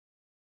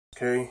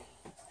K,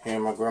 here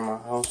in my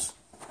grandma's house.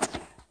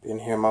 Been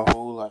here my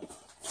whole life.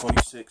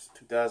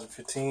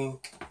 2015.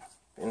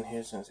 Been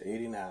here since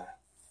 89.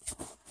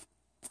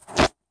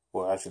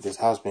 Well, actually, this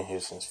house been here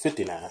since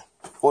 59,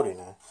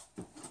 49.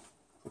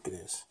 Look at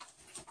this.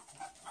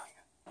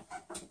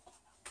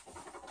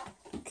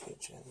 The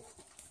kitchen.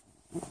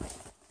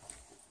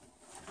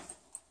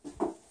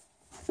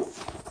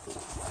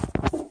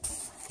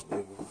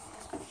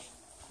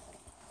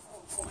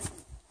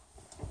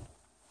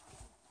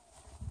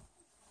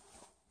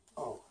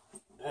 Oh,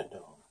 that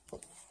dog.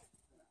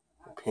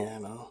 The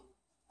piano.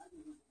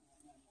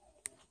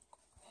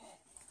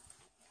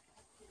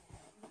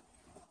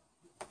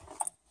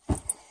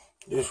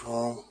 This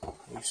room,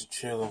 I used to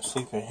chill and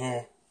sleep in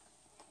here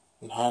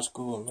in high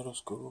school and middle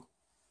school.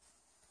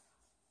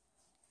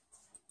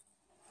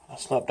 I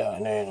slept out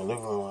in there in the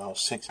living room when I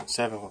was 6 and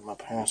 7 with my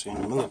parents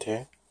in the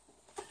military.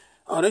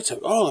 Oh, they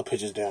took all the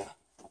pictures down.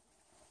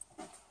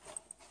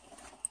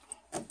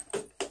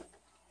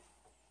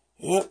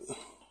 Yep,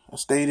 I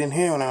stayed in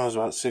here when I was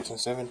about 6 and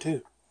 7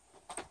 too.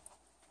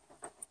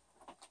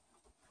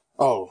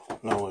 Oh,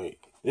 no wait,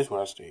 this is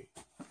where I stayed.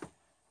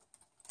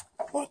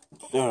 What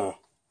the?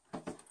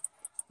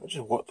 I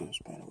just walked through the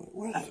spider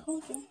web.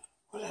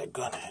 Where's that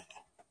gun at?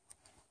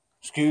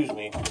 Excuse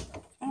me.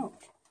 Oh.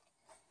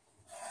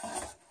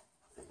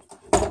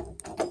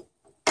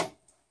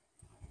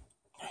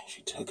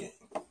 She took it.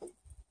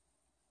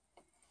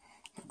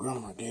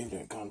 Grandma gave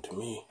that gun to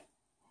me.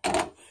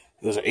 It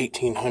was an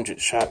 1800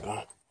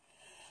 shotgun.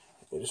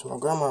 This is my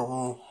grandma's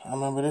room. I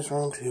remember this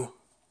room too.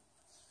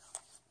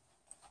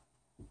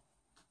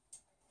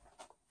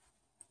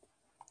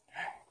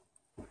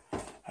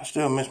 I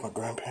still miss my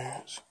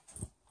grandparents.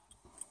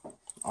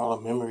 All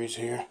the memories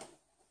here.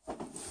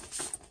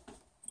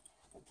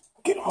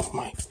 Get off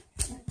my...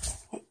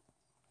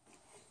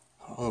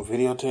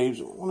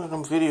 videotapes. One of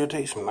them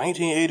videotapes from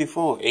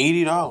 1984.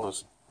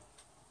 $80.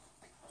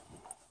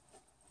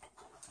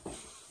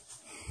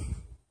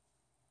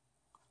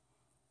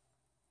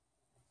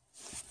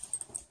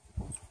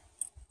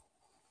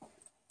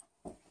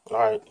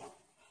 Alright.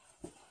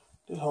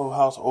 This whole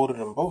house older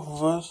than both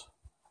of us.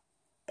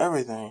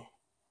 Everything.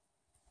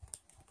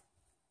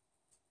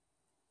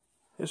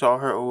 It's all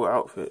her old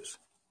outfits.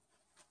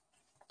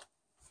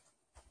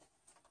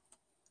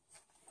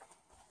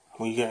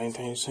 Well, you got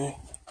anything to say?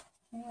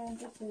 Yeah,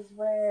 this is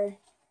where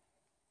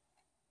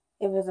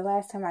it was the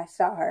last time I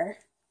saw her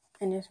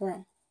in this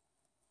room.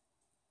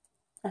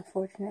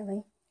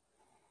 Unfortunately.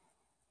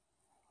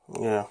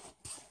 Yeah.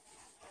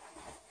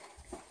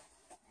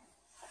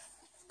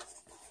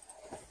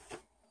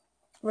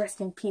 Rest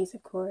in peace,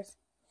 of course.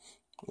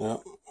 Yep.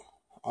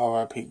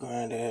 R.I.P.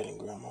 Granddad and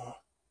Grandma.